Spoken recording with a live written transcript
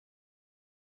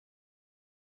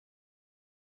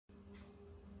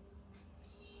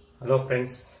Hello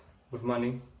friends, good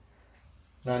morning.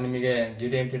 ನಾನು ನಿಮಗೆ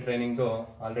GD&T ಟ್ರೈನಿಂಗ್ದು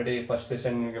already first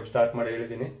session ನಿಮಗೆ ಸ್ಟಾರ್ಟ್ ಮಾಡಿ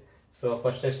ಹೇಳಿದ್ದೀನಿ. ಸೊ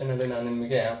ಫಸ್ಟ್ ಸೆಷನಲ್ಲಿ ನಾನು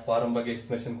ನಿಮಗೆ ಫಾರಮ್ ಬಗ್ಗೆ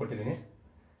ಎಕ್ಸ್ಪ್ಲೇಷನ್ ಕೊಟ್ಟಿದ್ದೀನಿ.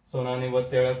 ಸೊ ನಾನು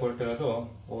ಇವತ್ತು ಹೇಳಿಕೊಟ್ಟಿರೋದು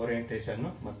ಓರಿಯೆಂಟೇಷನ್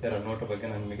ಮತ್ತು ರನ್ಔಟ್ ಬಗ್ಗೆ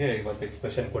ನಾನು ನಿಮಗೆ ಇವತ್ತು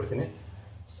ಎಕ್ಸ್ಪ್ಲೇಷನ್ ಕೊಡ್ತೀನಿ.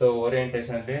 ಸೊ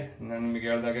ಓರಿಯೆಂಟೇಷನಲ್ಲಿ ನಾನು ನಿಮಗೆ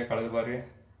ಹೇಳಿದಾಗೆ ಕಳೆದ ಬಾರಿ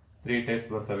 3 ಟೈಪ್ಸ್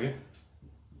ಬರ್ತವೆ.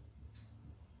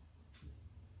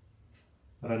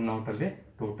 ರನ್ಔಟಲ್ಲಿ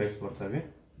 2 ಟೈಪ್ಸ್ ಬರ್ತವೆ.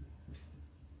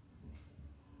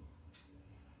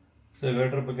 ಸೊ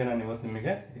ಇವೆರಡರ ಬಗ್ಗೆ ನಾನು ಇವತ್ತು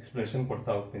ನಿಮಗೆ ಎಕ್ಸ್ಪ್ಲೇಷನ್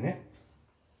ಕೊಡ್ತಾ ಹೋಗ್ತೀನಿ.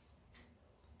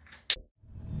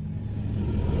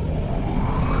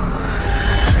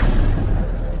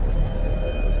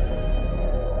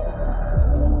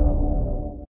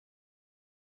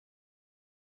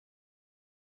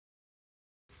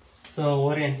 ಸೊ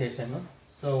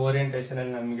ಓರಿಯೆಂಟೇಷನ್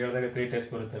ಅಲ್ಲಿ ನಮ್ಗೆ ಹೇಳಿದಾಗ 3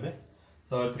 ಟೈಪ್ಸ್ ಬರುತ್ತವೆ.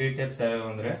 ಸೊ 3 ಟೈಪ್ಸ್ ಯಾವ್ಯಾವ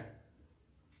ಅಂದ್ರೆ,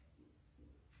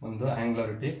 ಒಂದು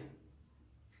ಆಂಗ್ಯುಲಾರಿಟಿ,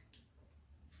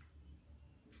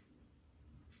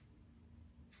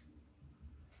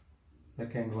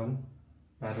 second one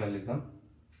parallelism,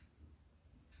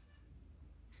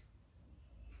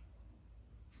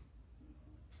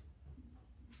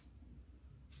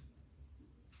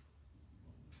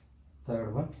 third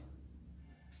one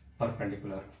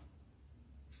perpendicular.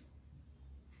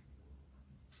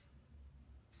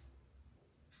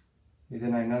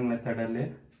 ಇದನ್ನ ಇನ್ನೊಂದು ಮೆಥಡ್ ಅಲ್ಲಿ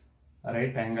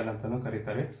ರೈಟ್ ಆಂಗಲ್ ಅಂತಾನೂ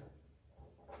ಕರೀತಾರೆ.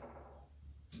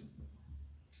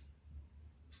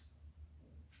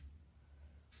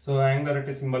 ಸೊ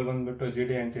ಆಂಗ್ಯುಲಾರಿಟಿ ಸಿಂಬಲ್ ಬಂದ್ಬಿಟ್ಟು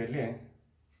GD&T ಅಲ್ಲಿ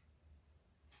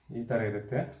ಈ ತರ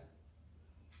ಇರುತ್ತೆ.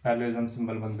 ಪ್ಯಾರಲಿಸಮ್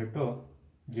ಸಿಂಬಲ್ ಬಂದ್ಬಿಟ್ಟು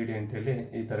GD&T ಅಲ್ಲಿ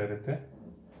ಈ ತರ ಇರುತ್ತೆ.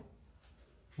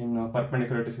 ಇನ್ನು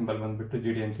ಪರ್ಪೆಂಡಿಕ್ಯುಲಾರಿಟಿ ಸಿಂಬಲ್ ಬಂದ್ಬಿಟ್ಟು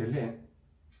GD&T ಅಲ್ಲಿ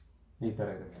ಈ ತರ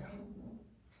ಇರುತ್ತೆ.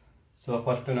 ಸೊ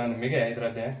ಫಸ್ಟ್ ನಾನು ನಿಮಗೆ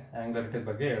ಇದರಲ್ಲಿ ಆಂಗ್ಯುಲಾರಿಟಿ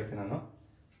ಬಗ್ಗೆ ಹೇಳ್ತೀನಿ ನಾನು.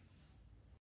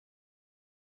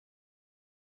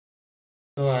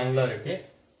 ಸೊ ಆಂಗ್ಯುಲಾರಿಟಿ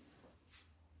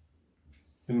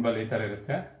ಸಿಂಬಲ್ ಈ ತರ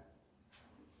ಇರುತ್ತೆ.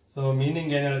 ಸೊ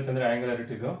ಮೀನಿಂಗ್ ಏನ್ ಹೇಳುತ್ತೆ ಅಂದ್ರೆ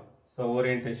ಆಂಗ್ಯುಲಾರಿಟಿದು, ಸೊ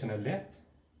ಓರಿಯೆಂಟೇಷನ್ ಅಲ್ಲಿ,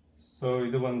 ಸೊ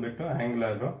ಇದು ಬಂದ್ಬಿಟ್ಟು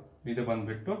ಆಂಗ್ಯುಲರ್, ಇದು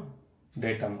ಬಂದ್ಬಿಟ್ಟು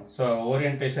ಡೇಟಮ್. ಸೊ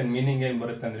ಓರಿಯೆಂಟೇಷನ್ ಮೀನಿಂಗ್ ಏನ್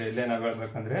ಬರುತ್ತೆ ಅಂದ್ರೆ, ಇಲ್ಲೇ ನಾವ್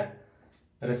ಹೇಳ್ಬೇಕಂದ್ರೆ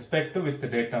respect with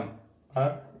datum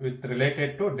R with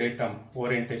related to datum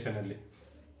orientation ಅಲ್ಲಿ.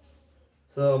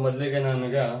 ಸೊ ಮೊದಲಿಗೆ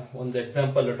ನಾನೀಗ ಒಂದು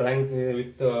ಎಕ್ಸಾಂಪಲ್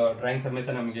ಡ್ರಾಯಿಂಗ್ ಸಮೇತ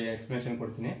ನಮಗೆ ಎಕ್ಸ್ಪ್ಲೇಷನ್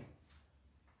ಕೊಡ್ತೀನಿ.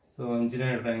 ಸೊ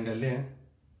ಇಂಜಿನಿಯರ್ ಡ್ರಾಯಿಂಗ್ ಅಲ್ಲಿ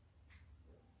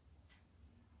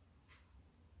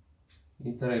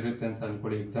ಈ ತರ ಇರುತ್ತೆ ಅಂತ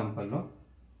ಅನ್ಕೊಳ್ಳಿ ಎಕ್ಸಾಂಪಲ್.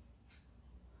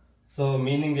 ಸೊ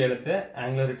ಮೀನಿಂಗ್ ಹೇಳುತ್ತೆ,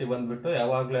 ಆಂಗ್ಯುಲಾರಿಟಿ ಬಂದ್ಬಿಟ್ಟು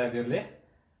ಯಾವಾಗ್ಲೇ ಆಗಿರ್ಲಿ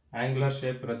ಆಂಗ್ಯುಲರ್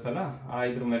ಶೇಪ್ ಇರುತ್ತಲ್ಲ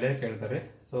ಇದ್ರ ಮೇಲೆ ಕೇಳ್ತಾರೆ.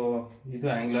 ಸೊ ಇದು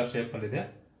ಆಂಗ್ಯುಲರ್ ಶೇಪ್ ಅಲ್ಲಿ ಇದೆ.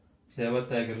 ಸೊ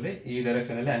ಯಾವತ್ತೇ ಆಗಿರ್ಲಿ ಈ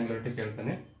ಡೈರೆಕ್ಷನ್ ಅಲ್ಲಿ ಆಂಗ್ಯುಲಾರಿಟಿ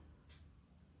ಕೇಳ್ತಾನೆ.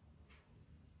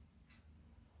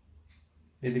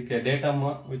 ಇದಕ್ಕೆ ಡೇಟಮ್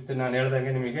ವಿತ್ ನಾನು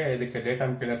ಹೇಳ್ದಂಗೆ ನಿಮಗೆ ಇದಕ್ಕೆ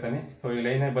ಡೇಟಮ್ ಕೇಳಿರ್ತಾನೆ. ಸೊ ಈ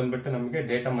ಲೈನ್ ಬಂದ್ಬಿಟ್ಟು ನಮಗೆ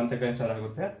ಡೇಟಮ್ ಅಂತ ಕನ್ಸಿಡರ್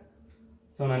ಆಗುತ್ತೆ.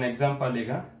 ಸೊ ನಾನು ಎಕ್ಸಾಂಪಲ್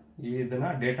ಈಗ ಇದನ್ನ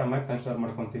ಡೇಟಮ್ ಆಗಿ ಕನ್ಸಿಡರ್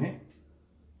ಮಾಡ್ಕೊಂತೀನಿ.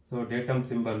 ಸೊ ಡೇಟಮ್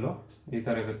ಸಿಂಬಲ್ ಈ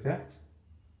ತರ ಇರುತ್ತೆ.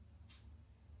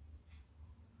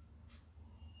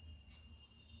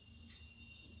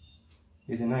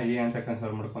 ಇದನ್ನ ಎ ಅಂತ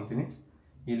ಕನ್ಸಿಡರ್ ಮಾಡ್ಕೊಂತೀನಿ.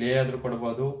 ಇಲ್ಲಿ ಎ ಆದ್ರೂ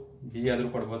ಕೊಡ್ಬೋದು, ಬಿ ಆದ್ರೂ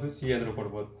ಕೊಡ್ಬೋದು, ಸಿ ಆದ್ರೂ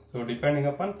ಕೊಡ್ಬೋದು. So depending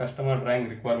upon customer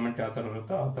drawing requirement ಯಾವ ತರ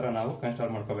ಇರುತ್ತೋ ಆ ತರ ನಾವು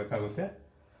ಕನ್ಸಿಡರ್ ಮಾಡ್ಕೋಬೇಕಾಗುತ್ತೆ.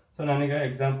 ಸೊ ನಾನೀಗ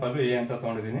ಎಕ್ಸಾಂಪಲ್ ಎ ಅಂತ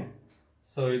ತಗೊಂಡಿದ್ದೀನಿ.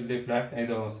 ಸೊ ಇಲ್ಲಿ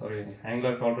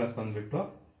ಆಂಗ್ಯುಲರ್ ಟಾಲರೆನ್ಸ್ ಬಂದ್ಬಿಟ್ಟು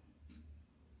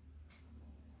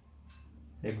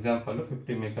example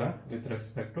 50 micron with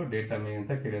respect to datum A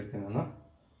ಅಂತ ಕೇಳಿರ್ತೀನಿ ನಾನು,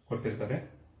 ಕೊಟ್ಟಿರ್ತಾರೆ.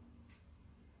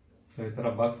 ಸೊ ಈ ತರ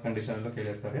ಬಾಕ್ಸ್ ಕಂಡೀಷನ್ ಅಲ್ಲೂ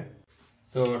ಕೇಳಿರ್ತಾರೆ.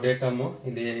 ಸೊ ಡೇಟಮ್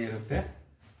ಇಲ್ಲಿ ಇರುತ್ತೆ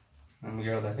ನಮ್ಗೆ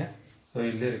ಹೇಳಿದಾಗೆ. ಸೊ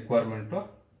ಇಲ್ಲಿ requirement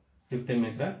 50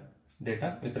 micron data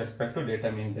with respect to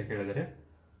datum A ಅಂತ ಕೇಳಿದರೆ.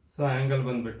 ಸೊ ಆಂಗಲ್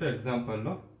ಬಂದ್ಬಿಟ್ಟು ಎಕ್ಸಾಂಪಲ್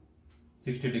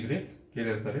 60 ಡಿಗ್ರಿ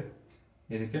ಕೇಳಿರ್ತಾರೆ.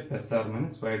 ಇದಕ್ಕೆ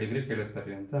 +or-5 ಡಿಗ್ರಿ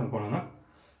ಕೇಳಿರ್ತಾರೆ ಅಂತ ಅನ್ಕೊಳ್ಳೋಣ.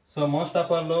 ಸೊ ಮೋಸ್ಟ್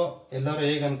ಆಫ್ ಆಲ್ ಎಲ್ಲರೂ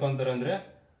ಹೇಗೆ ಅನ್ಕೊಂತಾರೆ ಅಂದ್ರೆ,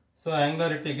 ಸೊ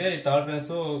ಆಂಗ್ಯುಲಾರಿಟಿಗೆ ಈ ಟಾಲರೆನ್ಸ್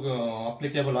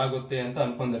ಅಪ್ಲಿಕೇಬಲ್ ಆಗುತ್ತೆ ಅಂತ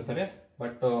ಅನ್ಕೊಂಡಿರ್ತಾರೆ.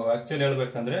 ಬಟ್ ಆಕ್ಚುಲಿ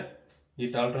ಹೇಳ್ಬೇಕಂದ್ರೆ ಈ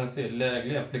ಟಾಲರೆನ್ಸ್ ಎಲ್ಲೇ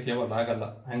ಆಗಲಿ ಅಪ್ಲಿಕೇಬಲ್ ಆಗಲ್ಲ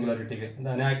ಆಂಗ್ಯುಲಾರಿಟಿಗೆ.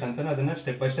 ನಾನು ಯಾಕಂತ ಅದನ್ನ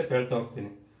ಸ್ಟೆಪ್ ಬೈ ಸ್ಟೆಪ್ ಹೇಳ್ತಾ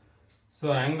ಹೋಗ್ತೀನಿ. So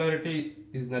ಆಂಗ್ಯುಲಾರಿಟಿ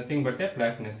is nothing but A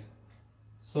ಫ್ಲಾಟ್ನೆಸ್.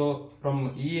 So from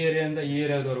ಈ ಏರಿಯಾದಿಂದ ಈ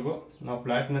ಏರಿಯಾದವರೆಗೂ ನಾವು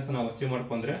ಫ್ಲಾಟ್ನೆಸ್ ನಾವು ಅಚೀವ್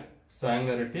ಮಾಡ್ಕೊಂಡ್ರೆ ಸೊ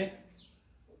ಆಂಗ್ಯುಲಾರಿಟಿ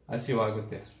ಅಚೀವ್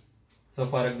ಆಗುತ್ತೆ. ಸೊ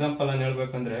ಫಾರ್ ಎಕ್ಸಾಂಪಲ್ ನಾನು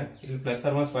ಹೇಳ್ಬೇಕಂದ್ರೆ ಇಲ್ಲಿ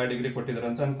 +or-5 ಡಿಗ್ರಿ ಕೊಟ್ಟಿದ್ದಾರೆ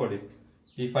ಅಂತ ಅನ್ಕೊಡಿ.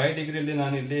 ಈ 5 ಡಿಗ್ರಿಲಿ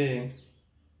ನಾನು ಇಲ್ಲಿ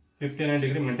 59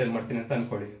 ಡಿಗ್ರಿ ಮೇಂಟೈನ್ ಮಾಡ್ತೀನಿ ಅಂತ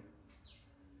ಅನ್ಕೊಳ್ಳಿ.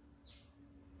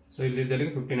 ಸೊ ಇಲ್ಲಿ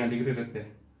 59 ಡಿಗ್ರಿ ಇರುತ್ತೆ.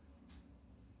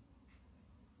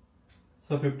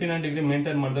 ಸೊ 59 ಡಿಗ್ರಿ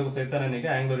ಮೇಂಟೈನ್ ಮಾಡಿದಾಗ ಸಹಿತ ನನಗೆ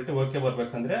ಆಂಗ್ಯುಲಾರಿಟಿ ಓಕೆ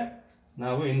ಬರ್ಬೇಕಂದ್ರೆ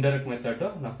ನಾವು ಇಂಡೈರೆಕ್ಟ್ ಮೆಥಡ್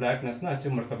ನಾವು ಫ್ಲಾಟ್ನೆಸ್ ನ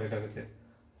ಅಚೀವ್ ಮಾಡ್ಕೋಬೇಕಾಗುತ್ತೆ.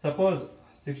 ಸಪೋಸ್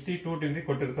 62 ಡಿಗ್ರಿ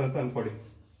ಕೊಟ್ಟಿರ್ತಾರೆ ಅಂತ ಅನ್ಕೊಳ್ಳಿ.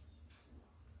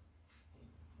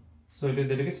 ಸೊ ಇಲ್ಲಿ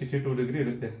 62 ಡಿಗ್ರಿ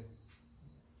ಇರುತ್ತೆ.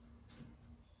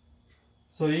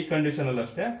 ಸೊ ಈ ಕಂಡೀಷನ್ ಅಲ್ಲಿ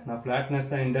ಅಷ್ಟೇ ನಾವು ಫ್ಲಾಟ್ನೆಸ್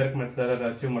ನ ಇಂಡೈರೆಕ್ಟ್ ಮೆಥಡ್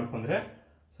ಅಚೀವ್ ಮಾಡ್ಕೊಂಡ್ರೆ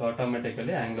ಸೊ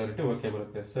ಆಟೋಮೆಟಿಕಲಿ ಆಂಗ್ಯುಲಾರಿಟಿ ಓಕೆ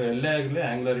ಬರುತ್ತೆ. ಸೊ ಎಲ್ಲೇ ಆಗಲಿ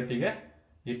ಆಂಗ್ಯುಲಾರಿಟಿಗೆ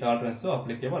ಈ ಟಾಲರೆನ್ಸ್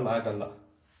ಅಪ್ಲಿಕೇಬಲ್ ಆಗಲ್ಲ.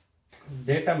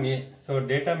 ಡೇಟಮ್ ಎ, ಸೊ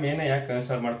ಡೇಟಮ್ ಎನ ಯಾಕೆ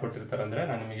ಕನ್ಸಿಡರ್ ಮಾಡಿಕೊಟ್ಟಿರ್ತಾರೆ ಅಂದ್ರೆ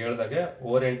ನಾನು ನಿಮಗೆ ಹೇಳಿದಾಗೆ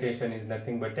orientation is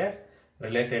nothing but A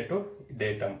related to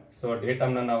datum. So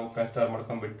ಡೇಟಮ್ನ ನಾವು ಕನ್ಸಿಡರ್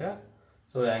ಮಾಡ್ಕೊಂಡ್ಬಿಟ್ಟು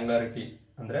ಸೊ ಆಂಗ್ಯುಲಾರಿಟಿ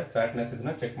ಅಂದ್ರೆ ಫ್ಲಾಟ್ನೆಸ್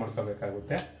ಇದನ್ನ ಚೆಕ್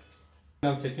ಮಾಡ್ಕೋಬೇಕಾಗುತ್ತೆ.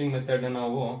 ನಾವು ಚೆಕಿಂಗ್ ಮೆಥಡ್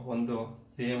ನಾವು ಒಂದು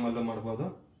CM ಅಲ್ಲೂ ಮಾಡ್ಬೋದು,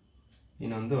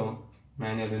 ಇನ್ನೊಂದು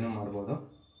ಮ್ಯಾನ್ಯುಯಲಿನೂ ಮಾಡ್ಬೋದು.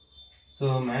 ಸೊ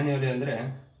ಮ್ಯಾನ್ಯುಯಲಿ ಅಂದ್ರೆ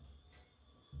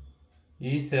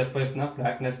ಈ ಸರ್ಫೇಸ್ ನ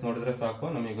ಫ್ಲಾಟ್ನೆಸ್ ನೋಡಿದ್ರೆ ಸಾಕು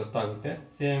ನಮಗೆ ಗೊತ್ತಾಗುತ್ತೆ.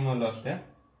 CM ಅಲ್ಲೂ ಅಷ್ಟೇ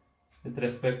with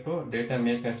respect to datum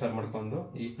A consider ಮಾಡ್ಕೊಂಡು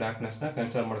ಈ ಫ್ಲಾಟ್ನೆಸ್ ನ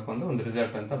ಕನ್ಸಿಡರ್ ಮಾಡ್ಕೊಂಡು ಒಂದು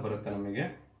ರಿಸಲ್ಟ್ ಅಂತ ಬರುತ್ತೆ ನಮಗೆ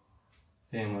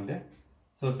CM ಅಲ್ಲಿ.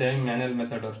 ಸೊ ಸೇಮ್ ಮ್ಯಾನ್ಯುಯಲ್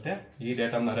ಮೆಥಡ್ ಅಷ್ಟೇ, ಈ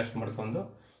ಡೇಟಮ್ನ ಅರೆಸ್ಟ್ ಮಾಡ್ಕೊಂಡು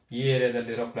ಈ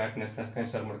ಏರಿಯಾದಲ್ಲಿರೋ ಫ್ಲಾಟ್ನೆಸ್ ನ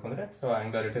ಕನ್ಸಿಡರ್ ಮಾಡ್ಕೊಂಡ್ರೆ ಸೊ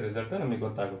ಆಂಗ್ಯುಲಾರಿಟಿ ರಿಸಲ್ಟ್ ನಮಗೆ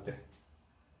ಗೊತ್ತಾಗುತ್ತೆ.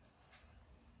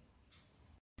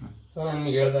 ಸೊ ನಾನು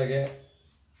ನಿಮಗೆ ಹೇಳಿದಾಗೆ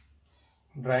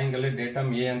ಡ್ರಾಯಿಂಗ್ ಅಲ್ಲಿ ಡೇಟಮ್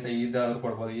ಎ ಅಂತ ಇದಾದ್ರೂ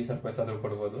ಕೊಡ್ಬೋದು, ಈ ಸರ್ಫೇಸ್ ಆದ್ರೂ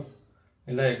ಕೊಡ್ಬೋದು,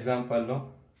 ಇಲ್ಲ ಎಕ್ಸಾಂಪಲ್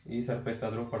ಈ ಸರ್ಫೇಸ್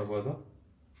ಆದ್ರೂ ಕೊಡ್ಬೋದು.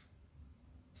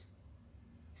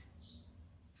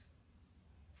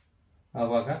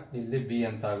 ಆವಾಗ ಇಲ್ಲಿ ಬಿ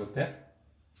ಅಂತ ಆಗುತ್ತೆ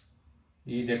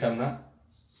ಈ ಡೇಟಮ್ನ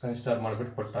ಕನ್ಸಿಡರ್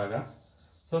ಮಾಡಿಬಿಟ್ಟು ಕೊಟ್ಟಾಗ.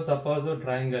 ಸೊ ಸಪೋಸ್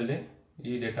ಡ್ರಾಯಿಂಗ್ ಅಲ್ಲಿ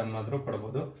ಈ ಡೇಟಮ್ನಾದ್ರೂ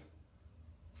ಕೊಡ್ಬೋದು.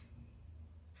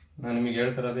 ನಾನು ನಿಮಗೆ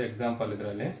ಹೇಳ್ತಿರೋದು ಎಕ್ಸಾಂಪಲ್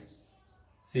ಇದರಲ್ಲಿ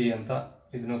ಸಿ ಅಂತ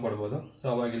ಇದನ್ನು ಕೊಡ್ಬೋದು. ಸೊ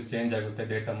ಅವಾಗ ಇಲ್ಲಿ ಚೇಂಜ್ ಆಗುತ್ತೆ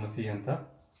ಡೇಟಮ್ ಸಿ ಅಂತ.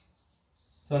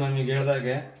 ಸೊ ನನಗೆ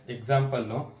ಹೇಳಿದಾಗೆ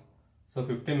ಎಕ್ಸಾಂಪಲ್ಲು ಸೊ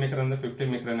 50 ಮೀಟರ್ ಅಂದರೆ 50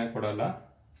 ಮೀಟರ್ನೇ ಕೊಡಲ್ಲ.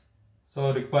 ಸೊ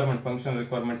ರಿಕ್ವೈರ್ಮೆಂಟ್ ಫಂಕ್ಷನ್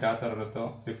ರಿಕ್ವೈರ್ಮೆಂಟ್ ಯಾವ ಥರ ಇರುತ್ತೋ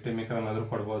 50 ಮೀಟರ್ ಅನ್ನಾದರೂ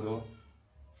ಕೊಡ್ಬೋದು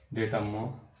ಡೇಟಮ್ಮು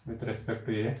ವಿತ್ ರೆಸ್ಪೆಕ್ಟ್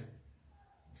ಟು ಎ.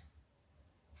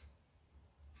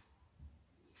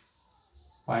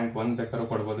 0.1 ಬೇಕಾದ್ರೂ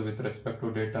ಕೊಡ್ಬೋದು with respect to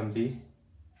datum B.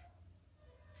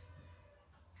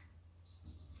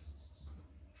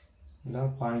 ಇಲ್ಲ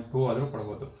 0.2 ಆದರೂ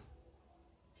ಕೊಡ್ಬೋದು.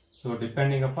 ಸೊ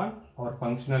ಡಿಪೆಂಡಿಂಗ್ ಅಪಾನ್ ಅವ್ರ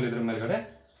ಫಂಕ್ಷನಲ್ ಇದ್ರ ಮೇಲ್ಗಡೆ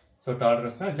ಸೊ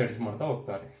ಟಾಲರೆನ್ಸ್ನ ಜಡ್ಜ್ ಮಾಡ್ತಾ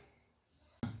ಹೋಗ್ತಾರೆ.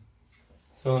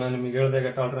 ಸೊ ನಾನು ನಿಮಗೆ ಹೇಳಿದಾಗ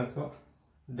ಟಾಲರೆನ್ಸು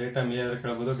ಡೇಟಮ್ ಎ ಆದ್ರೂ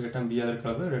ಕೇಳ್ಬೋದು, ಡೇಟಮ್ ಬಿ ಆದ್ರೂ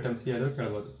ಕೇಳ್ಬೋದು, ಡೇಟಮ್ ಸಿ ಆದ್ರೂ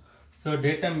ಕೇಳ್ಬೋದು. ಸೊ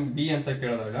ಡೇಟಮ್ ಬಿ ಅಂತ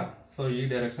ಕೇಳಿದಾಗ ಸೊ ಈ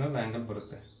ಡೈರೆಕ್ಷನ್ ಆಂಗಲ್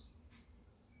ಬರುತ್ತೆ,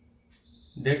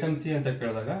 ಡೇಟಮ್ ಸಿ ಅಂತ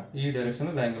ಕೇಳಿದಾಗ ಈ ಡೈರೆಕ್ಷನ್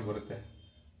ಆಂಗಲ್ ಬರುತ್ತೆ.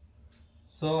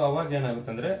 ಸೊ ಅವಾಗ ಏನಾಗುತ್ತೆ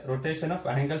ಅಂದ್ರೆ ರೊಟೇಷನ್ ಆಫ್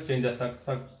ಆಂಗಲ್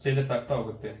ಚೇಂಜಸ್ ಆಗ್ತಾ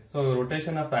ಹೋಗುತ್ತೆ. ಸೊ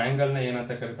ರೊಟೇಷನ್ ಆಫ್ ಆಂಗಲ್ ನ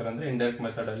ಏನಂತ ಕರೀತಾರೆ ಅಂದ್ರೆ ಇಂಡೈರೆಕ್ಟ್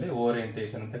ಮೆಥಡ್ ಅಲ್ಲಿ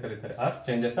ಓರಿಯಂಟೇಷನ್ ಅಂತ ಕರೀತಾರೆ, R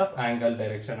changes of angle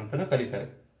direction ಅಂತಾನು ಕರೀತಾರೆ.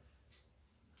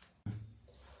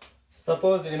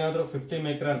 ಸಪೋಸ್ ಏನಾದ್ರೂ 50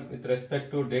 micron with respect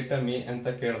to datum A ಅಂತ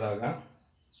ಕೇಳಿದಾಗ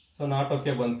ಸೊ ನಾಟ್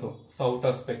ಓಕೆ ಬಂತು, ಸೊ ಔಟ್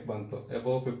ಆಫ್ ಸ್ಪೆಕ್ ಬಂತು,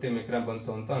 ಅಬೌವ್ 50 ಮೈಕ್ರಾನ್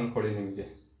ಬಂತು ಅಂತ ಅನ್ಕೊಳ್ಳಿ, ನಿಮಗೆ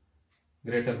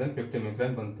ಗ್ರೇಟರ್ ದೆನ್ 50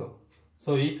 ಮೈಕ್ರಾನ್ ಬಂತು.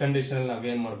 ಸೊ ಈ ಕಂಡೀಷನ್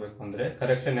ನಾವೇನ್ ಮಾಡ್ಬೇಕು ಅಂದ್ರೆ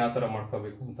ಕರೆಕ್ಷನ್ ಯಾವ ತರ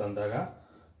ಮಾಡ್ಕೋಬೇಕು ಅಂತ ಅಂದಾಗ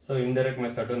ಸೊ ಇಂಡೈರೆಕ್ಟ್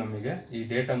ಮೆಥಡ್ ನಮಗೆ ಈ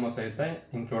ಡೇಟಮ್ ಸಹಿತ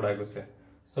ಇನ್ಕ್ಲೂಡ್ ಆಗುತ್ತೆ.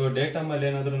 ಸೊ ಡೇಟಮ್ ಅಲ್ಲಿ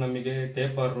ಏನಾದ್ರು ನಮಗೆ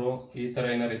ಟೇಪರ್ ಈ ತರ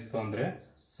ಏನಾರು ಇತ್ತು ಅಂದ್ರೆ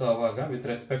ಸೊ ಅವಾಗ with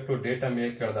respect to datum A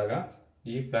ಕೇಳಿದಾಗ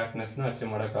ಈ ಫ್ಲಾಟ್ನೆಸ್ ನ ಅಚೀವ್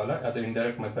ಮಾಡೋಕ್ಕಾಗಲ್ಲ. ಅದು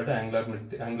ಇಂಡೈರೆಕ್ಟ್ ಮೆಥಡ್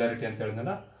ಆಂಗ್ಯುಲಾರಿಟಿ ಅಂತ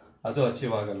ಹೇಳಿದ್ನಲ್ಲ ಅದು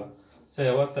ಅಚೀವ್ ಆಗಲ್ಲ. ಸೊ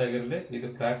ಯಾವತ್ತಾಗಿರ್ಲಿ ಇದು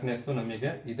ಫ್ಲಾಟ್ನೆಸ್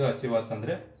ನಮಗೆ ಇದು ಅಚೀವ್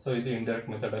ಆತಂದ್ರೆ ಸೊ ಇದು ಇಂಡೈರೆಕ್ಟ್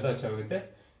ಮೆಥಡ್ ಅಲ್ಲಿ ಅಚೀವ್ ಆಗುತ್ತೆ.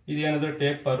 ಇದೇನಾದ್ರೂ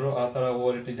ಟೇಪರ್ ಆ ತರ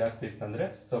ಓವರಿಟಿ ಜಾಸ್ತಿ ಇತ್ತಂದ್ರೆ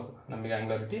ಸೊ ನಮಗೆ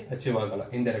ಆಂಗ್ಯುಲಾರಿಟಿ ಅಚೀವ್ ಆಗಲ್ಲ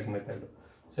ಇಂಡೈರೆಕ್ಟ್ ಮೆಥಡ್.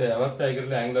 ಸೊ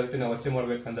ಯಾವತ್ತಾಗಿರ್ಲಿ ಆಂಗ್ಯುಲಾರಿಟಿ ನಾವು ಅಚೀವ್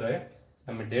ಮಾಡ್ಬೇಕಂದ್ರೆ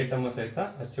ನಮಗೆ ಡೇಟಮ್ ಸಹಿತ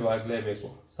ಅಚೀವ್ ಆಗಲೇಬೇಕು.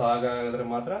 ಸೊ ಹಾಗಾದ್ರೆ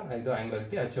ಮಾತ್ರ ಇದು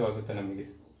ಆಂಗ್ಯುಲಾರಿಟಿ ಅಚೀವ್ ಆಗುತ್ತೆ ನಮಗೆ.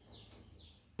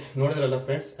 ನೋಡಿದ್ರಲ್ಲ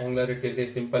friends, ಆಂಗ್ಯುಲಾರಿಟಿ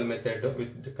simple method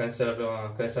with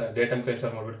datum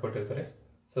consider ಮಾಡ್ಬಿಟ್ಟು ಕೊಟ್ಟಿರ್ತಾರೆ.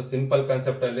 ಸೊ ಸಿಂಪಲ್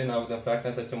ಕಾನ್ಸೆಪ್ಟ್ ಅಲ್ಲಿ ನಾವು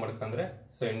ಫ್ಲಾಟ್ನೆಸ್ ಅಚೀವ್ ಮಾಡ್ಕೊಂಡ್ರೆ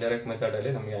ಸೊ ಇಂಡೈರೆಕ್ಟ್ ಮೆಥಡ್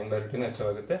ಅಲ್ಲಿ ನಮಗೆ ಆಂಗ್ಯುಲಾರಿಟಿನ ಅಚೀವ್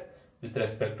ಆಗುತ್ತೆ with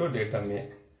respect to datum A.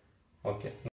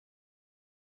 Okay,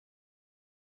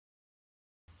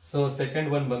 so second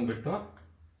one ಬಂದ್ಬಿಟ್ಟು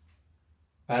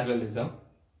ಪ್ಯಾರಲಲಿಸಮ್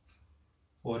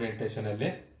ಓರಿಯಂಟೇಷನ್ ಅಲ್ಲಿ.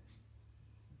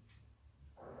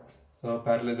 ಸೊ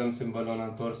ಪ್ಯಾರಲಲಿಸಮ್ ಸಿಂಬಲ್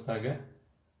ನಾನು ತೋರಿಸಿದಾಗೆ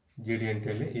GD&T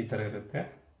ಅಲ್ಲಿ ಈ ತರ ಇರುತ್ತೆ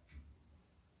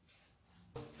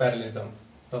ಪ್ಯಾರಲಿಸಮ್.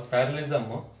 ಸೊ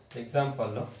ಪ್ಯಾರಲಿಸಮ್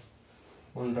ಎಕ್ಸಾಂಪಲ್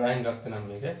ಒಂದು ಡ್ರಾಯಿಂಗ್ ಆಗ್ತದೆ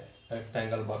ನಮಗೆ,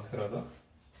 ರೆಕ್ಟಾಂಗಲ್ ಬಾಕ್ಸ್ ಇರೋದು.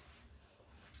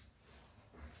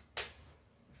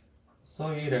 ಸೊ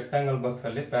ಈ ರೆಕ್ಟಾಂಗಲ್ ಬಾಕ್ಸ್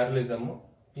ಅಲ್ಲಿ ಪ್ಯಾರಲಿಸಮ್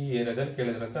ಈ ಏರಿಯಾದಲ್ಲಿ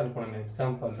ಕೇಳಿದ್ರೆ ಅಂತ ಅನ್ಕೊಳ್ಳೋಣ.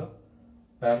 Example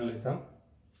ಪ್ಯಾರಲಿಸಮ್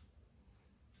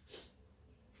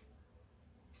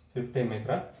 50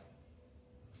 metre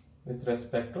with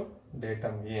respect to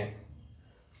datum A.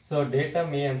 So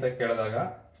datum A ಅಂತ ಕೇಳಿದಾಗ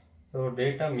ಸೊ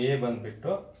ಡೇಟಮ್ ಎ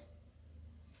ಬಂದ್ಬಿಟ್ಟು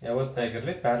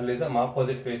ಯಾವತ್ತಾಗಿರ್ಲಿ ಪ್ಯಾರಲಿಸಮ್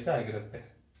ಆಪೋಸಿಟ್ ಫೇಸ್ ಆಗಿರುತ್ತೆ.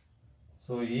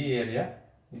 ಸೊ ಈ ಏರಿಯಾ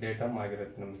ಡೇಟಮ್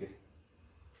ಆಗಿರುತ್ತೆ ನಮಗೆ.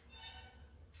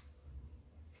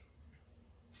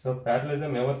 ಸೊ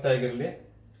ಪ್ಯಾರಲಿಸಮ್ ಯಾವತ್ತಾಗಿರ್ಲಿ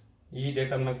ಈ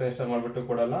ಡೇಟಮ್ನ ಕನ್ಸಿಡರ್ ಮಾಡಿಬಿಟ್ಟು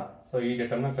ಕೊಡಲ್ಲ, ಸೊ ಈ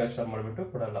ಡೇಟಮ್ನ ಕನ್ಸಿಡರ್ ಮಾಡಿಬಿಟ್ಟು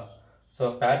ಕೊಡಲ್ಲ. ಸೊ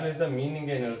ಪ್ಯಾರಲಿಸಮ್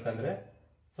ಮೀನಿಂಗ್ ಏನ್ ಹೇಳುತ್ತೆ ಅಂದ್ರೆ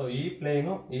ಸೊ ಈ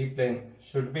plane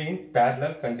should be in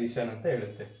parallel condition ಅಂತ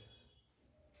ಹೇಳುತ್ತೆ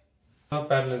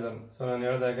ಪ್ಯಾರಲಿಸಮ್. ಸೊ ನಾನು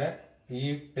ಹೇಳಿದಾಗ ಈ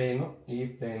ಪ್ಲೇನು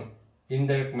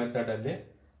ಇಂಡೈರೆಕ್ಟ್ ಮೆಥಡ್ ಅಲ್ಲಿ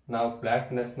ನಾವು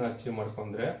ಫ್ಲಾಟ್ನೆಸ್ ನ ಅಚೀವ್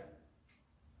ಮಾಡ್ಕೊಂಡ್ರೆ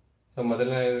ಸೊ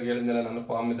ಮೊದಲನೇ ಹೇಳಿದ್ನಲ್ಲ ನಾನು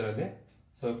ಫಾರ್ಮ್ ಇದರಲ್ಲಿ.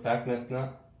 ಸೊ ಫ್ಲಾಟ್ನೆಸ್ನ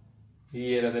ಈ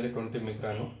ಏರಿಯಾದಲ್ಲಿ 20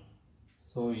 ಮಿಕ್ರಾನು.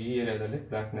 ಸೊ ಈ ಏರಿಯಾದಲ್ಲಿ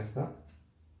ಫ್ಲಾಟ್ನೆಸ್ನ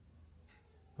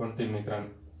 20 ಮಿಕ್ರಾನ್.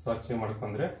 ಸೊ ಅಚೀವ್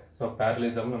ಮಾಡ್ಕೊಂಡ್ರೆ ಸೊ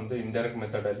ಪ್ಯಾರಲಿಸಮ್ ನಮ್ಮದು ಇಂಡೈರೆಕ್ಟ್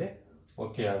ಮೆಥಡಲ್ಲಿ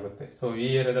ಓಕೆ ಆಗುತ್ತೆ. ಸೊ ಈ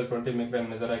ಏರಿಯಾದಲ್ಲಿ 20 ಮಿಕ್ರಾನ್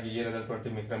ಮೆಜರ್ ಆಗಿ ಈ ಏರಿಯಾದಲ್ಲಿ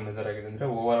 20 ಮಿಕ್ರಾನ್ ಮೆಜರ್ ಆಗಿದೆ ಅಂದರೆ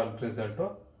ಓವರ್ ಆಲ್ ರಿಸಲ್ಟು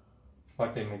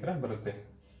 40 ಮಿಕ್ರಾನ್ ಬರುತ್ತೆ.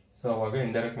 ಸೊ ಅವಾಗ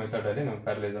ಇಂಡೈರೆಕ್ಟ್ ಮೆಥಡಲ್ಲಿ ನಮ್ಮ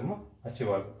ಪ್ಯಾರಲಿಸಮ್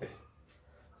ಅಚೀವ್ ಆಗುತ್ತೆ.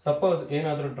 ಸಪೋಸ್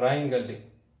ಏನಾದರೂ ಡ್ರಾಯಿಂಗಲ್ಲಿ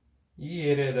ಈ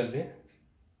ಏರಿಯಾದಲ್ಲಿ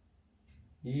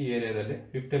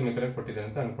 50 ಮಿಕ್ರಾನ್ ಕೊಟ್ಟಿದೆ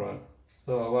ಅಂತ ಅನ್ಕೊಳ್ಳೋಣ.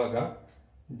 ಸೊ ಅವಾಗ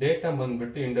ಡೇಟಾ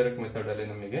ಬಂದ್ಬಿಟ್ಟು ಇಂಡೈರೆಕ್ಟ್ ಮೆಥಡಲ್ಲಿ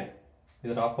ನಮಗೆ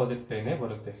ಇದರ ಆಪೋಸಿಟ್ ಪ್ಲೇನೇ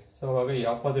ಬರುತ್ತೆ. ಸೊ ಅವಾಗ ಈ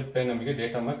ಆಪೋಸಿಟ್ ಪ್ಲೇನ್ ನಮಗೆ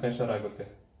ಡೇಟಮ್ ಕನ್ಸಿಡರ್ ಆಗುತ್ತೆ.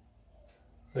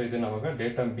 ಸೊ ಇದನ್ನ ಅವಾಗ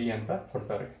ಡೇಟಮ್ ಬಿ ಅಂತ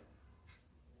ಕೊಡ್ತಾರೆ.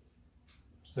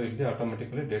 ಸೊ ಇಲ್ಲಿ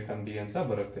ಆಟೋಮೆಟಿಕಲಿ ಡೇಟಮ್ ಬಿ ಅಂತ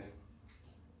ಬರುತ್ತೆ.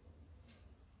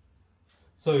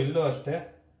 ಸೊ ಇಲ್ಲೂ ಅಷ್ಟೇ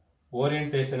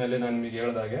ಓರಿಯಂಟೇಷನ್ ಅಲ್ಲಿ ನಾನು ನಿಮಗೆ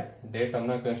ಹೇಳಿದಾಗೆ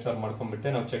ಡೇಟಮ್ನ ಕನ್ಸಿಡರ್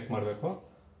ಮಾಡ್ಕೊಂಡ್ಬಿಟ್ಟೆ ನಾವು ಚೆಕ್ ಮಾಡಬೇಕು.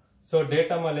 ಸೊ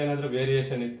ಡೇಟಮ್ ಅಲ್ಲಿ ಏನಾದರೂ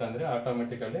ವೇರಿಯೇಷನ್ ಇತ್ತಂದ್ರೆ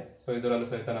ಆಟೋಮೆಟಿಕಲಿ ಸೊ ಇದರಲ್ಲೂ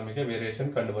ಸಹಿತ ನಮಗೆ ವೇರಿಯೇಷನ್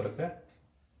ಕಂಡು ಬರುತ್ತೆ.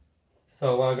 ಸೊ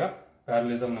ಅವಾಗ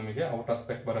ಪ್ಯಾರಲಿಸಮ್ ನಮಗೆ ಔಟ್ ಆಫ್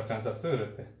ಸ್ಪೆಕ್ ಬರೋ ಚಾನ್ಸಸ್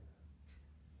ಇರುತ್ತೆ.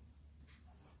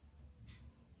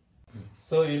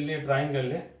 ಸೊ ಇಲ್ಲಿ ಡ್ರಾಯಿಂಗ್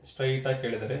ಅಲ್ಲಿ ಸ್ಟ್ರೈಟ್ ಆಗಿ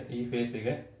ಕೇಳಿದರೆ ಈ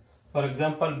ಫೇಸಿಗೆ, ಫಾರ್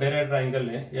ಎಕ್ಸಾಂಪಲ್ ಬೇರೆ ಡ್ರಾಯಿಂಗ್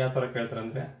ಅಲ್ಲಿ ಯಾವ ತರ ಕೇಳ್ತಾರೆ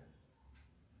ಅಂದ್ರೆ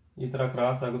ಈ ತರ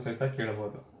ಕ್ರಾಸ್ ಆಗೋ ಸಹಿತ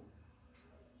ಕೇಳಬಹುದು.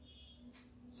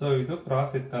 ಸೊ ಇದು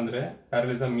ಕ್ರಾಸ್ ಇತ್ತಂದ್ರೆ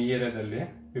ಪ್ಯಾರಲಿಸಮ್ ಈ ಏರಿಯಾದಲ್ಲಿ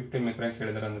 50 ಮಿಕ್ರಾನ್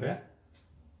ಕೇಳಿದಾರೆ ಅಂದ್ರೆ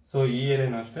ಸೊ ಈ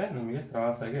ಏರಿಯಾನು ಅಷ್ಟೇ ನಮಗೆ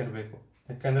ಕ್ರಾಸ್ ಆಗಿ ಇರಬೇಕು.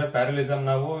 ಯಾಕಂದ್ರೆ ಪ್ಯಾರಲಿಸಮ್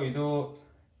ನಾವು ಇದು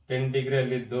 10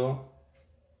 ಡಿಗ್ರಿಯಲ್ಲಿದ್ದು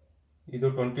ಇದು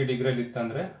 20 ಡಿಗ್ರಿಯಲ್ಲಿ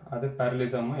ಇತ್ತಂದ್ರೆ ಅದು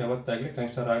ಪ್ಯಾರಲಿಸಮ್ ಯಾವತ್ತಾಗ್ಲಿ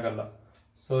ಕನ್ಸಿಡರ್ ಆಗಲ್ಲ.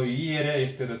 ಸೊ ಈ ಏರಿಯಾ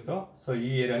ಎಷ್ಟಿರುತ್ತೋ ಸೊ ಈ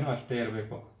ಏರಿಯಾನು ಅಷ್ಟೇ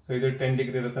ಇರಬೇಕು. ಸೊ ಇದು 10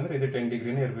 ಡಿಗ್ರಿ ಇರುತ್ತಂದ್ರೆ ಇದು 10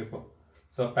 ಡಿಗ್ರಿನೇ ಇರಬೇಕು.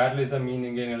 ಸೊ ಪ್ಯಾರಲಿಸಮ್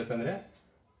ಮೀನಿಂಗ್ ಏನ್ ಹೇಳುತ್ತಂದ್ರೆ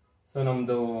ಸೊ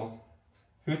ನಮ್ದು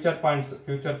ಫ್ಯೂಚರ್ ಪಾಯಿಂಟ್ಸ್,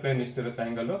 ಫ್ಯೂಚರ್ ಪ್ಲೇನ್ ಎಷ್ಟಿರುತ್ತೆ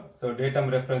angle, so datum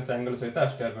reference angle ಸಹಿತ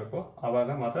ಅಷ್ಟೇ ಇರಬೇಕು.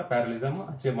 ಆವಾಗ ಮಾತ್ರ ಪ್ಯಾರಲಿಸಮ್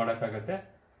ಅಚೀವ್ ಮಾಡೋಕ್ಕಾಗತ್ತೆ.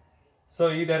 ಸೊ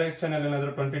ಈ ಡೈರೆಕ್ಷನ್ ಅಲ್ಲಿ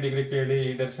ಏನಾದ್ರು 20 ಡಿಗ್ರಿ ಕೇಳಿ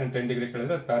ಈ ಡೈರೆಕ್ಷನ್ 10 ಡಿಗ್ರಿ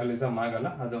ಕೇಳಿದ್ರೆ ಅದು ಪ್ಯಾರಲಿಸಮ್ ಆಗಲ್ಲ.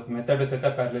 ಅದು ಮೆಥಡ್ ಸಹಿತ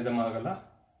ಪ್ಯಾರಲಿಸಮ್ ಆಗಲ್ಲ.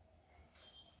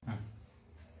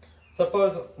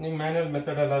 ಸಪೋಸ್ ನಿಮ್ ಮ್ಯಾನ್ಯಲ್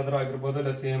ಮೆಥಡ್ ಅಲ್ಲಾದ್ರೂ ಆಗಿರ್ಬೋದು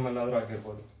ಇಲ್ಲ CM ಅಲ್ಲಾದ್ರೂ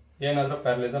ಆಗಿರ್ಬೋದು, ಏನಾದ್ರೂ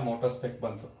ಪ್ಯಾರಲಿಸಮ್ ಔಟ್ ಆಫ್ ಸ್ಪೆಕ್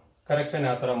ಬಂತು, ಕರೆಕ್ಷನ್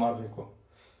ಯಾವ ತರ ಮಾಡಬೇಕು.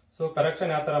 ಸೊ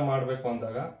ಕರೆಕ್ಷನ್ ಯಾವ ತರ ಮಾಡಬೇಕು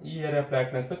ಅಂದಾಗ ಈ ಏರಿಯಾ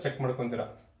ಫ್ಲಾಟ್ನೆಸ್ ಚೆಕ್ ಮಾಡ್ಕೊಂತೀರಾ.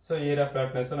 ಸೊ ಈ ಏರಿಯಾ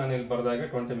ಫ್ಲಾಟ್ನೆಸ್ ನಾನು ಇಲ್ಲಿ ಬರ್ದಾಗೆ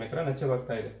 20 ಮಿಕ್ರಾನ್ ಅಚೀವ್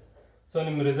ಆಗ್ತಾ ಇದೆ. ಸೊ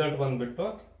ನಿಮ್ ರಿಸಲ್ಟ್ ಬಂದ್ಬಿಟ್ಟು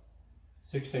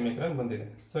 60 ಮಿಕ್ರಾನ್ ಬಂದಿದೆ.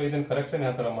 ಸೊ ಇದನ್ನ ಕರೆಕ್ಷನ್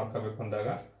ಯಾವ ತರ ಮಾಡ್ಕೋಬೇಕು ಅಂದಾಗ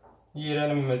ಈ ಏರಿಯಾ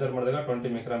ನಮ್ಗೆ ಮೆಜರ್ ಮಾಡಿದಾಗ 20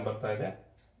 ಮಿಕ್ರಾನ್ ಬರ್ತಾ ಇದೆ.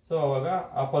 ಸೊ ಅವಾಗ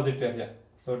opposite area,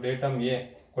 so datum A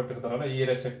ಕೊಟ್ಟಿರ್ತಾರಲ್ಲ ಈ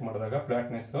ಏರಿಯಾ ಚೆಕ್ ಮಾಡಿದಾಗ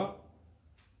ಫ್ಲಾಟ್ನೆಸ್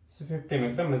 50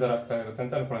 ಮಿಕ್ರಾನ್ ಮೆಜರ್ ಆಗ್ತಾ ಇರುತ್ತೆ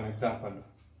ಅಂತ ಅನ್ಕೊಳ್ಳೋಣ ಎಕ್ಸಾಂಪಲ್.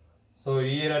 ಸೊ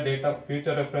ಈ ಏರಿಯಾ ಡೇಟಮ್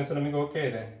ಫ್ಯೂಚರ್ ರೆಫರೆನ್ಸ್ ನಮಗೆ ಓಕೆ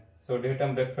ಇದೆ. ಸೊ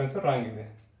ಡೇಟಮ್ ರೆಫರೆನ್ಸ್ ರಾಂಗ್ ಇದೆ.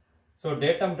 ಸೊ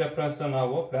ಡೇಟಮ್ ರೆಫರೆನ್ಸ್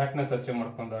ನಾವು ಫ್ಲಾಟ್ನೆಸ್ ಅಚೀವ್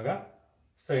ಮಾಡ್ಕೊಂಡಾಗ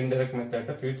ಸೊ ಇಂಡೈರೆಕ್ಟ್ ಮೆಥಡ್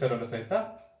ಫ್ಯೂಚರ್ ಅಲ್ಲೂ ಸಹಿತ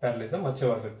ಪ್ಯಾರಲಿಸಮ್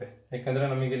ಅಚೀವ್ ಆಗುತ್ತೆ. ಯಾಕಂದ್ರೆ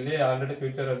ನಮಗೆ ಇಲ್ಲಿ ಆಲ್ರೆಡಿ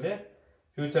ಫ್ಯೂಚರ್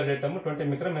ಡೇಟಮ್ 20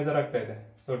 ಮಿಕ್ರಾನ್ ಮೆಜರ್ ಆಗ್ತಾ ಇದೆ.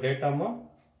 ಸೊ ಡೇಟಮ್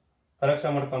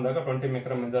ಕರೆಕ್ಷನ್ ಮಾಡ್ಕೊಂಡಾಗ 20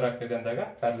 ಮಿಕ್ರಾನ್ ಮೆಜರ್ ಆಗ್ತಿದೆ ಅಂದಾಗ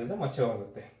ಪ್ಯಾರಲಿಸಮ್ ಅಚೀವ್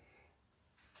ಆಗುತ್ತೆ.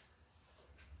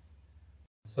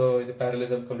 ಸೊ ಇದು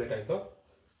ಪ್ಯಾರಲಿಸಮ್ ಕಂಪ್ಲೀಟ್ ಆಯ್ತು.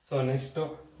 ಸೊ ನೆಕ್ಸ್ಟ್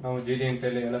ನಾವು GD&T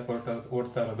ಅಲ್ಲಿ ಎಲ್ಲ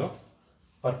ಓಡ್ತಾ ಇರೋದು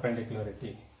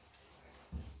ಪರ್ಪೆಂಡಿಕ್ಯುಲಾರಿಟಿ.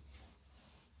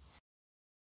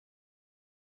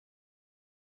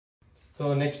 ಸೊ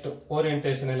ನೆಕ್ಸ್ಟ್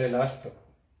ಓರಿಯಂಟೇಷನ್ ಅಲ್ಲಿ ಲಾಸ್ಟ್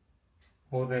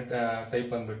ಮೂರನೇ ಟೈಪ್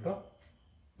ಬಂದ್ಬಿಟ್ಟು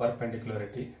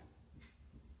ಪರ್ಪೆಂಡಿಕ್ಯುಲಾರಿಟಿ.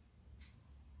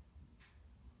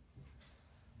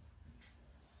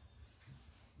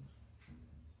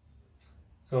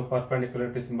 ಸೊ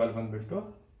ಪರ್ಪೆಂಡಿಕ್ಯುಲಾರಿಟಿ ಸಿಂಬಲ್ ಬಂದ್ಬಿಟ್ಟು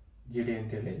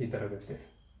GD&T ಅಲ್ಲಿ ಈ ತರ ಇರುತ್ತೆ.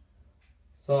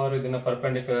 ಸೊ ಅವ್ರು ಇದನ್ನ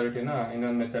ಪರ್ಪೆಂಡಿಕ್ಯುಲಾರಿಟಿನ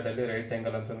ಇನ್ನೊಂದು ಮೆಥಡ್ ಅಲ್ಲಿ ರೈಟ್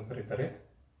ಆಂಗಲ್ ಅಂತ ಕರೀತಾರೆ.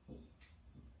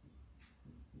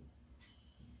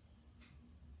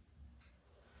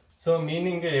 ಸೊ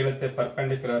ಮೀನಿಂಗ್ ಹೇಳುತ್ತೆ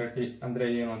ಪರ್ಪೆಂಡಿಕ್ಯುಲಾರಿಟಿ ಅಂದ್ರೆ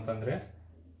ಏನು ಅಂತಂದ್ರೆ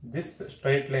this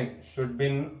straight line should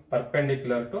bin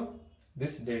perpendicular to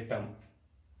this datum.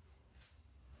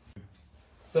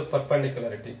 So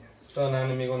ಪರ್ಪೆಂಡಿಕ್ಯುಲಾರಿಟಿ, so ನಾನು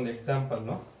ನಿಮಗೆ ಒಂದು ಎಕ್ಸಾಂಪಲ್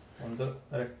ಒಂದು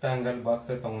ರೆಕ್ಟಾಂಗಲ್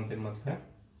ಬಾಕ್ಸ್ ತಗೊಂತೀನಿ ಮತ್ತೆ.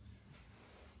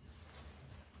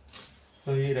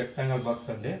 ಸೊ ಈ ರೆಕ್ಟಾಂಗಲ್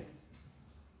ಬಾಕ್ಸ್ ಅಲ್ಲಿ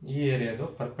ಈ ಏರಿಯಾದು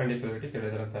ಪರ್ಪೆಂಡಿಕ್ಯುಲಾರಿಟಿ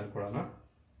ಕೇಳಿದ್ರೆ ಅಂತ ಅನ್ಕೊಳ್ಳೋಣ.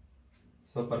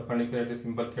 ಸೊ ಪರ್ಪೆಂಡಿಕ್ಯುಲಾರಿಟಿ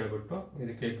ಸಿಂಬಲ್ ಕೇಳ್ಬಿಟ್ಟು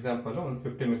ಇದಕ್ಕೆ ಎಕ್ಸಾಂಪಲ್ ಒಂದು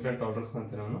 50 ಮಿಕ್ರಾನ್ ಟಾಲರೆನ್ಸ್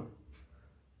ಅಂತ ನಾನು.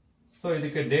 ಸೊ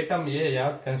ಇದಕ್ಕೆ ಡೇಟಮ್ ಎ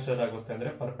ಯಾವ್ದು ಕನ್ಸಿಡರ್ ಆಗುತ್ತೆ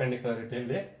ಅಂದ್ರೆ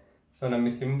ಪರ್ಪೆಂಡಿಕ್ಯುಲಾರಿಟಿಯಲ್ಲಿ ಸೊ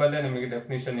ನಮಗೆ ಸಿಂಬಲ್ ನಮಗೆ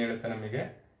ಡೆಫಿನಿಷನ್ ಹೇಳುತ್ತೆ ನಮಗೆ.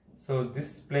 So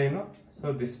this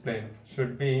plane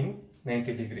should be in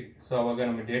 90 degree. So ಅವಾಗ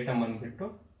ನಮಗೆ ಡೇಟಮ್ ಬಂದ್ಬಿಟ್ಟು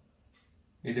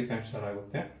ಇದು ಕನ್ಸಿಡರ್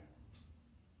ಆಗುತ್ತೆ.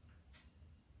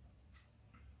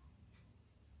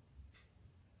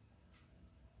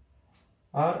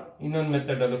 ಆರ್ ಇನ್ನೊಂದು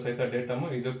ಮೆಥಡ್ ಅಲ್ಲೂ ಸಹಿತ ಡೇಟಮ್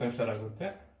ಇದು ಕನ್ಸಿಡರ್ ಆಗುತ್ತೆ.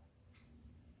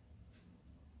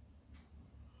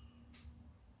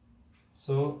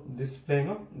 So this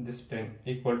plane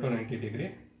equal to 90 degree,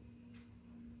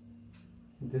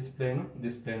 this plane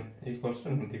equals to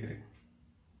 90 degree.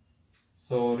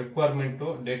 So requirement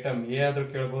datum A ಆದ್ರೂ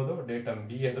ಕೇಳ್ಬೋದು, ಡೇಟಮ್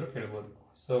ಬಿ ಆದ್ರೂ ಕೇಳ್ಬೋದು.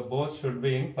 So both should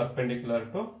be in perpendicular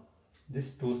to this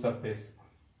two surface.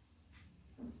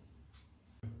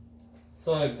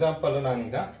 So example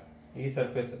ನಾನೀಗ ಈ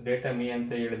surface data me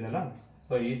ಅಂತ ಹೇಳಿದ್ನಲ್ಲ,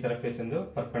 so ಈ surface ಎಂದು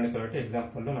ಪರ್ಪೆಂಡಿಕ್ಯುಲಾರಿಟಿ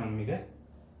ಎಕ್ಸಾಂಪಲ್ ನಾನು ನಿಮಗೆ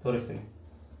ತೋರಿಸ್ತೀನಿ.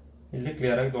 ಇಲ್ಲಿ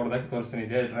ಕ್ಲಿಯರ್ ಆಗಿ ದೊಡ್ಡದಾಗಿ ತೋರಿಸ್ತೀನಿ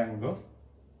ಇದೇ ಡ್ರಾಯಿಂಗು.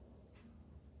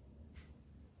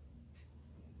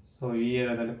 ಸೊ ಈ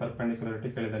ಏರಿಯಾದಲ್ಲಿ ಪರ್ಪೆಂಡಿಕ್ಯುಲಾರಿಟಿ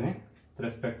ಕೇಳಿದ್ದಾನೆ with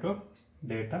respect to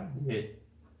data A.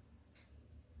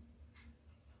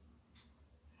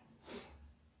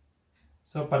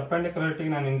 So ಪರ್ಪೆಂಡಿಕ್ಯುಲಾರಿಟಿ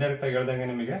ನಾನು ಇಂಡೈರೆಕ್ಟ್ ಆಗಿ ಹೇಳ್ದಂಗೆ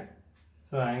ನಿಮಗೆ,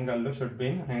 ಸೊ ಆಂಗಲ್ ಶುಡ್ ಬಿ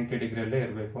 90 ಡಿಗ್ರಿಯಲ್ಲೇ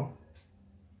ಇರಬೇಕು.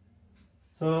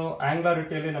 ಸೊ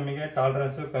ಆಂಗ್ಯುಲಾರಿಟಿಯಲ್ಲಿ ನಮಗೆ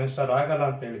ಟಾಲರೆನ್ಸ್ ಕನ್ಸಿಡರ್ ಆಗಲ್ಲ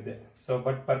ಅಂತ ಹೇಳಿದ್ದೆ. ಸೊ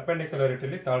ಬಟ್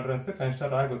ಪರ್ಪೆಂಡಿಕ್ಯುಲಾರಿಟಿಲಿ ಟಾಲರೆನ್ಸ್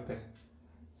ಕನ್ಸಿಡರ್ ಆಗುತ್ತೆ.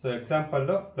 ಸೊ ಎಕ್ಸಾಂಪಲ್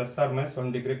 ±1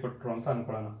 ಡಿಗ್ರಿ ಕೊಟ್ಟರು ಅಂತ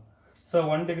ಅನ್ಕೊಳ್ಳೋಣ. ಸೊ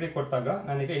 1 ಡಿಗ್ರಿ ಕೊಟ್ಟಾಗ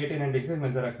ನನಗೆ 89 ಡಿಗ್ರಿ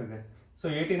ಮೆಜರ್ ಆಗ್ತಿದೆ. ಸೊ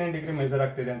 89 ಡಿಗ್ರಿ ಮೆಜರ್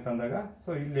ಆಗ್ತಿದೆ ಅಂತ ಅಂದಾಗ ಸೊ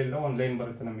ಇಲ್ಲೆಲ್ಲೋ ಒಂದು ಲೈನ್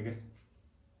ಬರುತ್ತೆ ನಮಗೆ.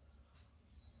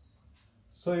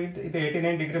 ಸೊ ಇದು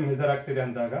 89 ಡಿಗ್ರಿ ಮೆಜರ್ ಆಗ್ತಿದೆ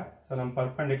ಅಂದಾಗ ಸೊ ನಮ್ಮ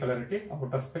ಪರ್ಪೆಂಡಿಕ್ಯುಲಾರಿಟಿ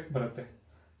ಔಟ್ ಆಫ್ ಸ್ಪೆಕ್ ಬರುತ್ತೆ.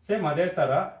 ಸೇಮ್ ಅದೇ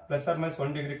ತರ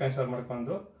 ±1 ಡಿಗ್ರಿ ಕನ್ಸಿಡರ್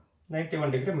ಮಾಡ್ಕೊಂಡು 91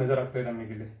 ಡಿಗ್ರಿ ಮೆಜರ್ ಆಗ್ತಿದೆ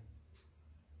ನಮಗೆ ಇಲ್ಲಿ.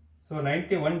 ಸೊ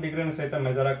 91 ಡಿಗ್ರಿನೂ ಸಹಿತ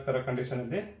ಮೆಜರ್ ಆಗ್ತಿರೋ ಕಂಡೀಷನ್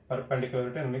ಅಲ್ಲಿ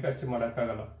ಪರ್ಪೆಂಡಿಕ್ಯುಲಾರಿಟಿ ನಮಗೆ ಅಚೀವ್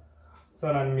ಮಾಡೋಕ್ಕಾಗಲ್ಲ. ಸೊ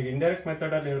ನಾನು ನಿಮಗೆ ಇಂಡೈರೆಕ್ಟ್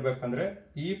ಮೆಥಡ್ ಅಲ್ಲಿ ಹೇಳ್ಬೇಕಂದ್ರೆ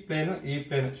ಈ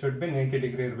ಪ್ಲೇನ್ ಶುಡ್ ಬಿ 90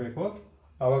 ಡಿಗ್ರಿ ಇರಬೇಕು,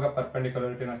 ಅವಾಗ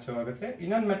ಪರ್ಪೆಂಡಿಕ್ಯುಲಾರಿಟಿ ಅಚೀವ್ ಆಗುತ್ತೆ.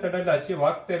 ಇನ್ನೊಂದು ಮೆಥಡ್ ಅಲ್ಲಿ ಅಚೀವ್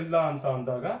ಆಗ್ತಾ ಇಲ್ಲ ಅಂತ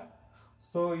ಅಂದಾಗ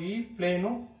ಸೊ ಈ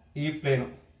ಪ್ಲೇನು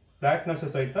ಫ್ಲಾಟ್ನೆಸ್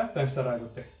ಸಹಿತ ಕನ್ಸಿಡರ್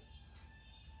ಆಗುತ್ತೆ.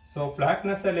 ಸೊ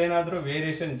ಫ್ಲಾಟ್ನೆಸ್ ಅಲ್ಲಿ ಏನಾದರೂ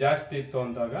ವೇರಿಯೇಷನ್ ಜಾಸ್ತಿ ಇತ್ತು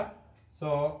ಅಂದಾಗ ಸೊ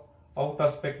ಔಟ್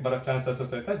ಆಫ್ ಸ್ಪೆಕ್ ಬರೋ ಚಾನ್ಸಸ್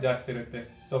ಸಹಿತ ಜಾಸ್ತಿ ಇರುತ್ತೆ.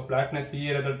 ಸೊ ಫ್ಲಾಟ್ನೆಸ್ ಈ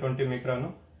ಏರಿಯಾದಲ್ಲಿ 20 ಮೈಕ್ರಾನ್,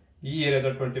 ಈ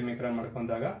ಏರಿಯಾದಲ್ಲಿ 20 ಮೈಕ್ರಾನ್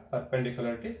ಮಾಡ್ಕೊಂಡಾಗ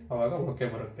ಪರ್ಪೆಂಡಿಕ್ಯುಲಾರಿಟಿ ಅವಾಗ ಓಕೆ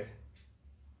ಬರುತ್ತೆ.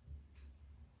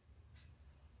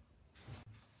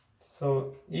 ಸೊ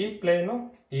ಈ ಪ್ಲೇನು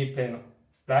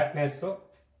ಫ್ಲಾಟ್ನೆಸ್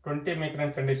 20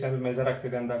 ಮೈಕ್ರಾನ್ ಕಂಡೀಷನ್ ಮೆಜರ್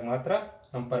ಆಗ್ತಿದೆ ಅಂದಾಗ ಮಾತ್ರ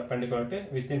ನಮ್ಮ ಪರ್ಪೆಂಡಿಕ್ಯುಲಾರಿಟಿ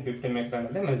ವಿತಿನ್ 50 ಮೈಕ್ರಾನ್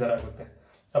ಅಲ್ಲಿ ಮೆಜರ್ ಆಗುತ್ತೆ.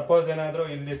 ಸಪೋಸ್ ಏನಾದರೂ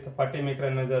ಇಲ್ಲಿ 40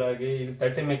 ಮೈಕ್ರಾನ್ ಮೆಜರ್ ಆಗಿ ಇಲ್ಲಿ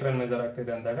 30 ಮೈಕ್ರಾನ್ ಮೆಜರ್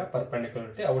ಆಗ್ತಿದೆ ಅಂದಾಗ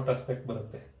ಪರ್ಪೆಂಡಿಕ್ಯುಲಾರಿಟಿ ಔಟ್ ಆಫ್ ಸ್ಪೆಕ್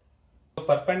ಬರುತ್ತೆ.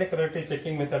 ಪರ್ಪೆಂಡಿಕ್ಯುಲಾರಿಟಿ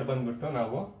ಚೆಕಿಂಗ್ ಮೆಥಡ್ ಬಂದ್ಬಿಟ್ಟು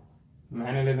ನಾವು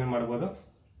ಮ್ಯಾನ್ಯಲ್ ಏನೇನು ಮಾಡ್ಬೋದು,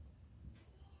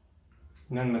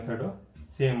 ಇನ್ನೊಂದು ಮೆಥಡು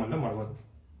CM ಅಲ್ಲೂ ಮಾಡ್ಬೋದು.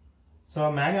 ಸೊ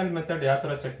ಮ್ಯಾನ್ಯಲ್ ಮೆಥಡ್ ಯಾವ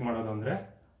ಥರ ಚೆಕ್ ಮಾಡೋದು ಅಂದರೆ,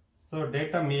 ಸೊ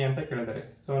ಡೇಟಾ ಮೀ ಅಂತ ಕೇಳಿದ್ದಾರೆ.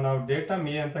 ಸೊ ನಾವು ಡೇಟಾ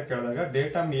ಮೀ ಅಂತ ಕೇಳಿದಾಗ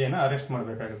ಡೇಟಾ ಮೀಯನ್ನು ಅರೆಸ್ಟ್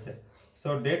ಮಾಡಬೇಕಾಗುತ್ತೆ. ಸೊ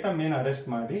ಡೇಟಾ ಮೀನ ಅರೆಸ್ಟ್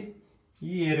ಮಾಡಿ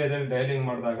ಈ ಏರಿಯಾದಲ್ಲಿ ಡೈಲಿಂಗ್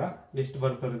ಮಾಡಿದಾಗ ಎಷ್ಟು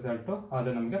ಬರುತ್ತೋ ರಿಸಲ್ಟು ಅದು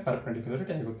ನಮಗೆ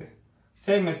ಪರ್ಪೆಂಡಿಕ್ಯುಲಾರಿಟಿ ಆಗುತ್ತೆ.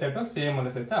 ಸೇಮ್ ಮೆಥಡ್ CM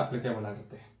ಅಲ್ಲೂ ಸಹಿತ ಅಪ್ಲಿಕೇಬಲ್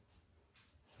ಆಗುತ್ತೆ.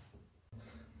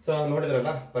 ಸೊ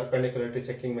ನೋಡಿದ್ರಲ್ಲ ಪರ್ಪೆಂಡಿಕ್ಯುಲಾರಿಟಿ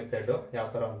ಚೆಕಿಂಗ್ ಮೆಥಡ್ ಯಾವ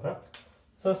ಥರ ಅಂತ.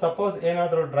 ಸೊ ಸಪೋಸ್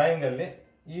ಏನಾದರೂ ಡ್ರಾಯಿಂಗ್ ಅಲ್ಲಿ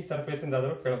ಈ ಸರ್ಫೇಸ್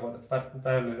ಇಂದಾದರೂ ಕೇಳಬಹುದು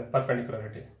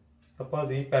ಪರ್ಪೆಂಡಿಕ್ಯುಲಾರಿಟಿ.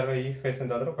 ಸಪೋಸ್ ಈ ಫೇಸ್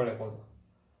ಇಂದಾದರೂ ಕೇಳಬಹುದು.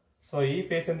 ಸೊ ಈ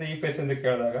ಫೇಸ್ ಇಂದ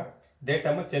ಕೇಳಿದಾಗ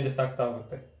ಡೇಟಮ್ ಚೇಂಜಸ್ ಆಗ್ತಾ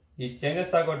ಹೋಗುತ್ತೆ. ಈ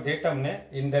ಚೇಂಜಸ್ ಆಗೋ ಡೇಟಮ್ನೇ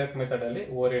ಇಂಡೈರೆಕ್ಟ್ ಮೆಥಡ್ ಅಲ್ಲಿ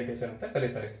ಓರಿಯೆಂಟೇಷನ್ ಅಂತ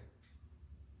ಕರೀತಾರೆ.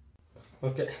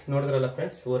 ಓಕೆ, ನೋಡಿದ್ರಲ್ಲ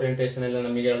ಫ್ರೆಂಡ್ಸ್, ಓರಿಯೆಂಟೇಷನ್ ಎಲ್ಲ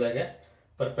ನಮಗೆ ಹೇಳಿದಾಗೆ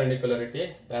ಪರ್ಪೆಂಡಿಕ್ಯುಲಾರಿಟಿ,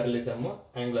 ಪ್ಯಾರಲಿಸಮ್,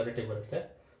 ಆಂಗ್ಯುಲಾರಿಟಿ ಬರುತ್ತೆ.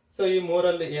 ಸೊ ಈ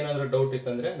ಮೂರಲ್ಲಿ ಏನಾದರೂ ಡೌಟ್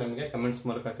ಇತ್ತಂದ್ರೆ ನಮಗೆ ಕಮೆಂಟ್ಸ್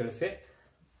ಮೂಲಕ ತಿಳಿಸಿ.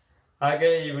 ಹಾಗೆ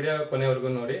ಈ ವಿಡಿಯೋ ಕೊನೆವರೆಗೂ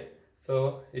ನೋಡಿ. ಸೊ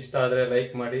ಇಷ್ಟ ಆದರೆ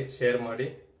ಲೈಕ್ ಮಾಡಿ, ಶೇರ್ ಮಾಡಿ,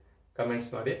 ಕಮೆಂಟ್ಸ್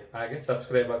ಮಾಡಿ, ಹಾಗೆ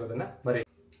ಸಬ್ಸ್ಕ್ರೈಬ್ ಆಗೋದನ್ನ ಮರಿ.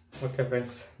 ಓಕೆ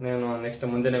ಫ್ರೆಂಡ್ಸ್, ನಾನು ನೆಕ್ಸ್ಟ್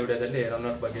ಮುಂದಿನ ವಿಡಿಯೋದಲ್ಲಿ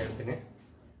ರನ್ಔಟ್ ಬಗ್ಗೆ ಹೇಳ್ತೀನಿ.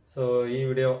 ಸೊ ಈ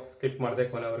ವಿಡಿಯೋ ಸ್ಕಿಪ್ ಮಾಡದೆ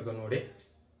ಕೊನೆವರೆಗೂ ನೋಡಿ.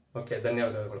 ಓಕೆ,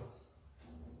 ಧನ್ಯವಾದಗಳು.